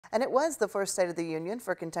And it was the first State of the Union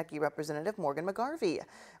for Kentucky Representative Morgan McGarvey.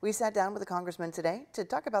 We sat down with the congressman today to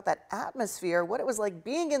talk about that atmosphere, what it was like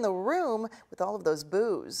being in the room with all of those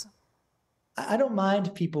boos. I don't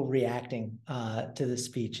mind people reacting to the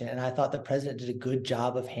speech, and I thought the president did a good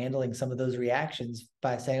job of handling some of those reactions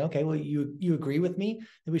by saying, "Okay, well, you agree with me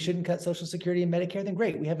that we shouldn't cut Social Security and Medicare? Then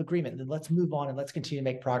great, we have agreement. Then let's move on and let's continue to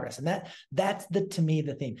make progress." And that's to me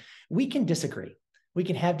the thing. We can disagree, we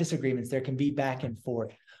can have disagreements. There can be back and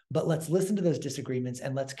forth, but let's listen to those disagreements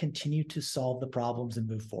and let's continue to solve the problems and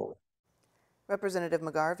move forward. Representative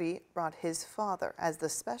McGarvey brought his father as the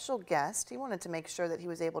special guest. He wanted to make sure that he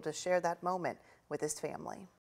was able to share that moment with his family.